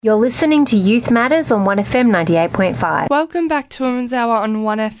You're listening to Youth Matters on 1FM 98.5. Welcome back to Women's Hour on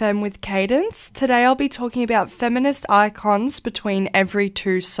 1FM with Cadence. Today I'll be talking about feminist icons between every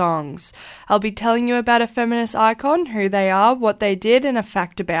two songs. I'll be telling you about a feminist icon, who they are, what they did, and a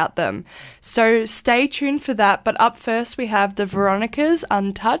fact about them. So stay tuned for that, but up first we have the Veronicas,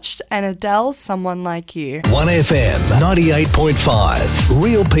 Untouched, and Adele's Someone Like You. 1FM 98.5.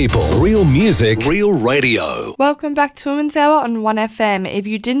 Real people, real music, real radio. Welcome back to Women's Hour on 1FM. If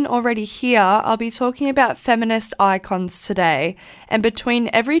you didn't already hear, I'll be talking about feminist icons today. And between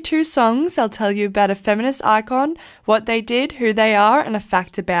every two songs, I'll tell you about a feminist icon, what they did, who they are, and a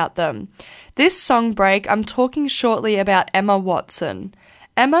fact about them. This song break, I'm talking shortly about Emma Watson.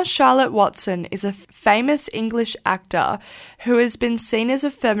 Emma Charlotte Watson is a famous English actor who has been seen as a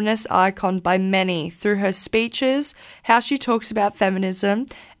feminist icon by many through her speeches, how she talks about feminism,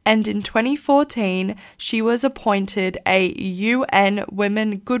 and in 2014, she was appointed a UN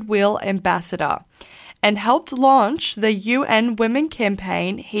Women Goodwill Ambassador and helped launch the UN Women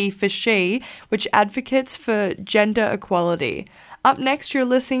campaign, He for She, which advocates for gender equality. Up next, you're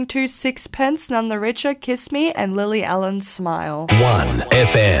listening to Sixpence None the Richer, Kiss Me, and Lily Allen's Smile.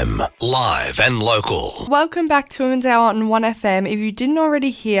 1FM, live and local. Welcome back to Women's Hour on 1FM. If you didn't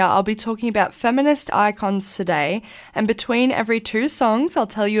already hear, I'll be talking about feminist icons today. And between every two songs, I'll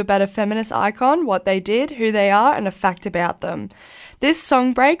tell you about a feminist icon, what they did, who they are, and a fact about them. This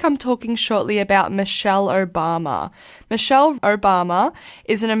song break, I'm talking shortly about Michelle Obama. Michelle Obama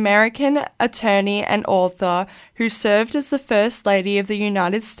is an American attorney and author who served as the First Lady of the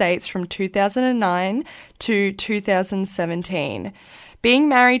United States from 2009 to 2017. Being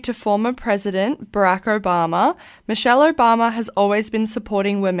married to former President Barack Obama, Michelle Obama has always been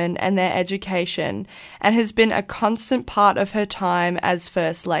supporting women and their education and has been a constant part of her time as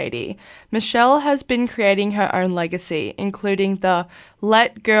First Lady. Michelle has been creating her own legacy, including the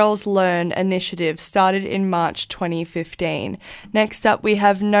Let Girls Learn initiative started in March 2015. Next up, we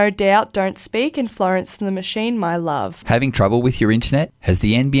have No Doubt, Don't Speak, and Florence and the Machine, My Love. Having trouble with your internet? Has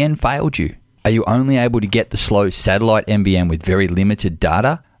the NBN failed you? Are you only able to get the slow satellite NBN with very limited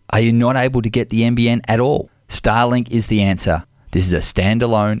data? Are you not able to get the NBN at all? Starlink is the answer. This is a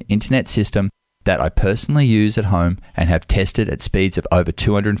standalone internet system that I personally use at home and have tested at speeds of over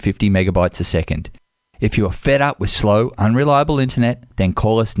 250 megabytes a second. If you are fed up with slow, unreliable internet, then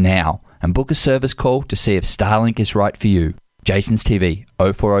call us now and book a service call to see if Starlink is right for you. Jason's TV,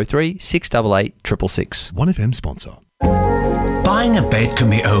 0403 688 666. 1FM sponsor. Buying a bed can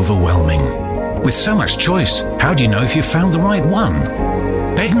be overwhelming. With so much choice, how do you know if you've found the right one?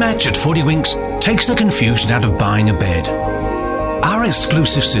 Bed Match at 40 Winks takes the confusion out of buying a bed. Our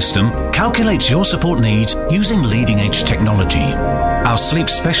exclusive system calculates your support needs using leading-edge technology. Our sleep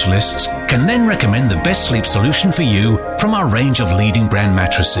specialists can then recommend the best sleep solution for you from our range of leading brand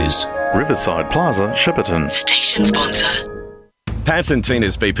mattresses. Riverside Plaza, Shepparton. Station sponsor. Pat and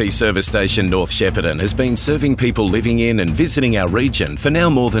Tina's BP service station North Shepparton has been serving people living in and visiting our region for now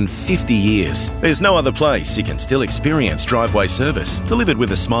more than 50 years. There's no other place you can still experience driveway service, delivered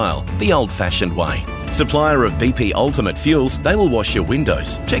with a smile, the old-fashioned way. Supplier of BP Ultimate Fuels, they will wash your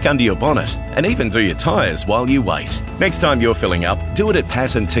windows, check under your bonnet, and even do your tyres while you wait. Next time you're filling up, do it at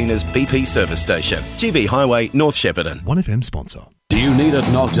Pat and Tina's BP service station, GV Highway, North Shepparton. 1FM sponsor. Do you need it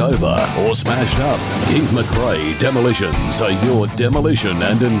knocked over or smashed up? Keith McRae Demolitions are your demolition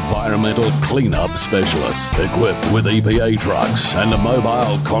and environmental cleanup specialists, equipped with EPA trucks and a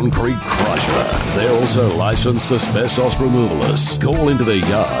mobile concrete crusher. They're also licensed asbestos removalists. Call into their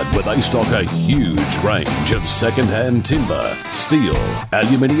yard where they stock a huge range of second-hand timber, steel,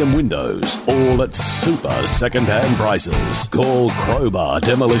 aluminium windows, all at super second-hand prices. Call Crowbar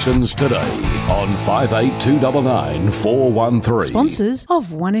Demolitions today on 58299 413. Sponsors of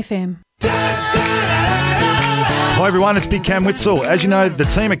 1FM. Hi everyone, it's Big Cam Witzel. As you know, the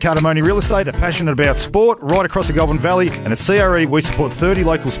team at Cardamone Real Estate are passionate about sport right across the Goulburn Valley, and at CRE we support 30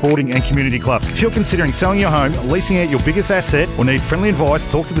 local sporting and community clubs. If you're considering selling your home, leasing out your biggest asset, or need friendly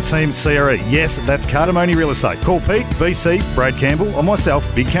advice, talk to the team at CRE. Yes, that's Cardamone Real Estate. Call Pete, BC, Brad Campbell, or myself,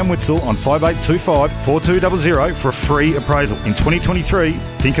 Big Cam Witzel, on 5825 4200 for a free appraisal. In 2023,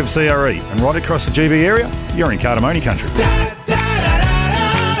 think of CRE, and right across the GB area, you're in Cardamone country.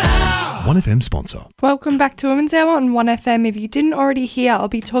 1FM sponsor. Welcome back to Women's Hour on 1FM. If you didn't already hear, I'll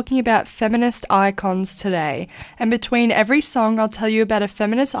be talking about feminist icons today. And between every song, I'll tell you about a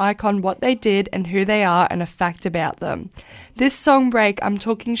feminist icon, what they did and who they are, and a fact about them. This song break, I'm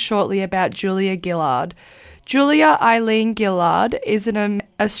talking shortly about Julia Gillard. Julia Eileen Gillard is an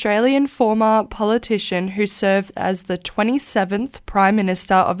Australian former politician who served as the 27th Prime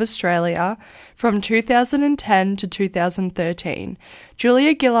Minister of Australia from 2010 to 2013.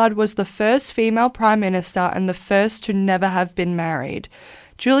 Julia Gillard was the first female Prime Minister and the first to never have been married.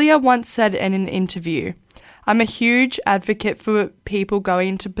 Julia once said in an interview, "I'm a huge advocate for people going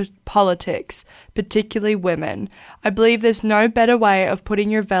into politics, particularly women. I believe there's no better way of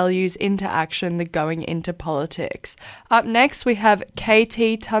putting your values into action than going into politics." Up next, we have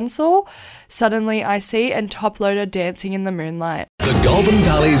KT Tunstall, Suddenly I See, and Toploader, Dancing in the Moonlight. The Goulburn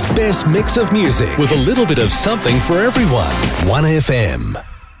Valley's best mix of music with a little bit of something for everyone. 1FM.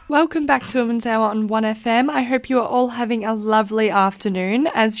 Welcome back to Women's Hour on 1FM. I hope you are all having a lovely afternoon.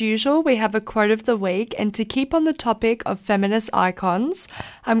 As usual, we have a quote of the week, and to keep on the topic of feminist icons,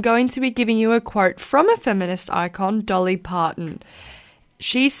 I'm going to be giving you a quote from a feminist icon, Dolly Parton.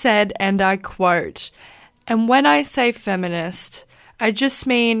 She said, and I quote, "And when I say feminist, I just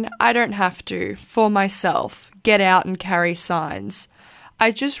mean I don't have to, for myself, get out and carry signs.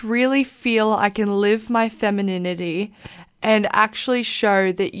 I just really feel I can live my femininity and actually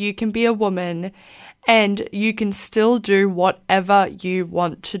show that you can be a woman and you can still do whatever you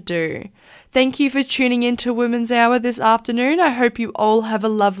want to do." Thank you for tuning in to Women's Hour this afternoon. I hope you all have a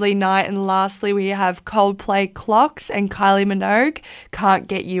lovely night. And lastly, we have Coldplay Clocks and Kylie Minogue, Can't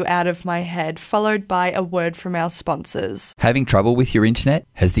Get You Out of My Head, followed by a word from our sponsors. Having trouble with your internet?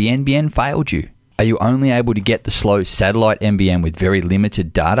 Has the NBN failed you? Are you only able to get the slow satellite NBN with very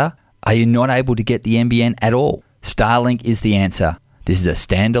limited data? Are you not able to get the NBN at all? Starlink is the answer. This is a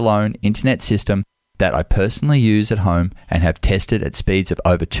standalone internet system that I personally use at home and have tested at speeds of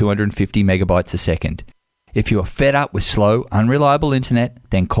over 250 megabytes a second. If you are fed up with slow, unreliable internet,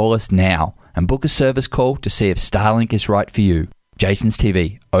 then call us now and book a service call to see if Starlink is right for you. Jason's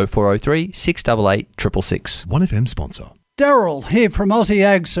TV 0403 688 666. 1FM sponsor. Daryl here from Aussie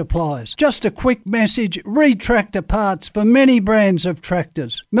Ag Supplies. Just a quick message, re-tractor parts for many brands of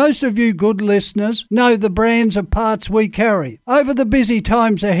tractors. Most of you good listeners know the brands of parts we carry. Over the busy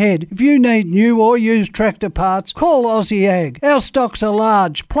times ahead, if you need new or used tractor parts, call Aussie Ag. Our stocks are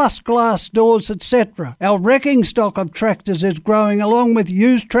large, plus glass doors, etc. Our wrecking stock of tractors is growing along with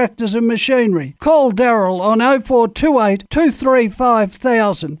used tractors and machinery. Call Daryl on 0428 235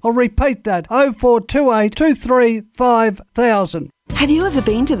 1000. I'll repeat that, 0428 235 1000. Have you ever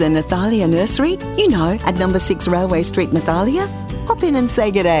been to the Nathalia Nursery? You know, at number 6 Railway Street, Nathalia? Hop in and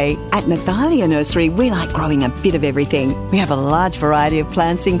say g'day. At Nathalia Nursery, we like growing a bit of everything. We have a large variety of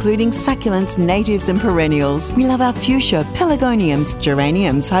plants, including succulents, natives and perennials. We love our fuchsia, pelargoniums,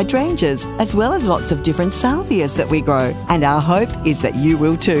 geraniums, hydrangeas, as well as lots of different salvias that we grow. And our hope is that you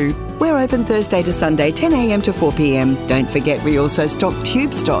will too. We're open Thursday to Sunday, 10 a.m. to 4 p.m. Don't forget we also stock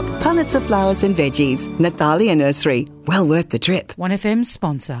tube stock, punnets of flowers and veggies. Nathalia Nursery, well worth the trip. 1FM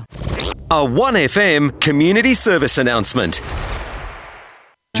sponsor. A 1FM community service announcement.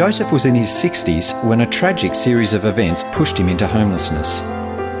 Joseph was in his 60s when a tragic series of events pushed him into homelessness.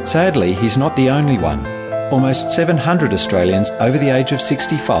 Sadly, he's not the only one. Almost 700 Australians over the age of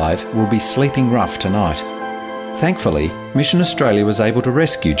 65 will be sleeping rough tonight. Thankfully, Mission Australia was able to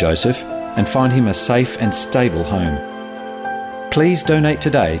rescue Joseph and find him a safe and stable home. Please donate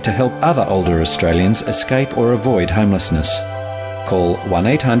today to help other older Australians escape or avoid homelessness. Call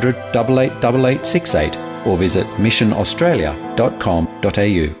 1800 888868 or visit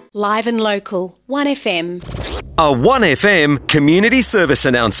missionaustralia.com.au. Live and local, 1FM. A 1FM community service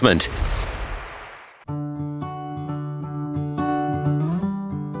announcement.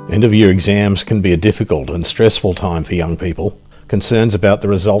 End-of-year exams can be a difficult and stressful time for young people. Concerns about the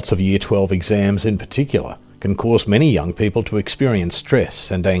results of Year 12 exams in particular can cause many young people to experience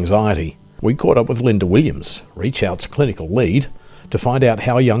stress and anxiety. We caught up with Linda Williams, Reach Out's clinical lead, to find out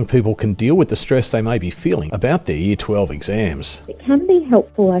how young people can deal with the stress they may be feeling about their Year 12 exams. It can be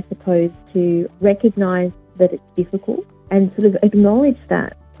helpful, I suppose, to recognise that it's difficult and sort of acknowledge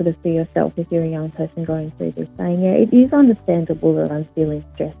that sort of for yourself if you're a young person going through this, saying, yeah, it is understandable that I'm feeling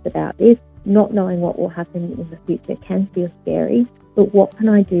stressed about this. Not knowing what will happen in the future can feel scary, but what can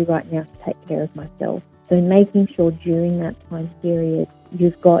I do right now to take care of myself? So making sure during that time period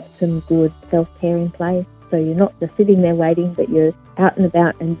you've got some good self-care in place. So you're not just sitting there waiting, but you're out and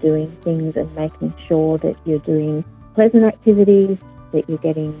about and doing things and making sure that you're doing pleasant activities, that you're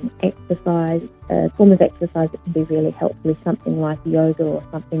getting exercise. A form of exercise that can be really helpful is something like yoga or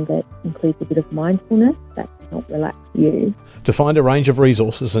something that includes a bit of mindfulness that can help relax you. To find a range of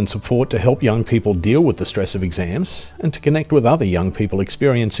resources and support to help young people deal with the stress of exams and to connect with other young people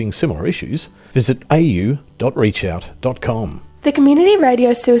experiencing similar issues, visit au.reachout.com. The Community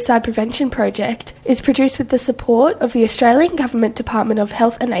Radio Suicide Prevention Project is produced with the support of the Australian Government Department of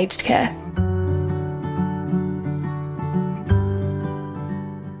Health and Aged Care.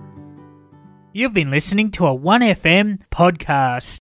 You've been listening to a 1FM podcast.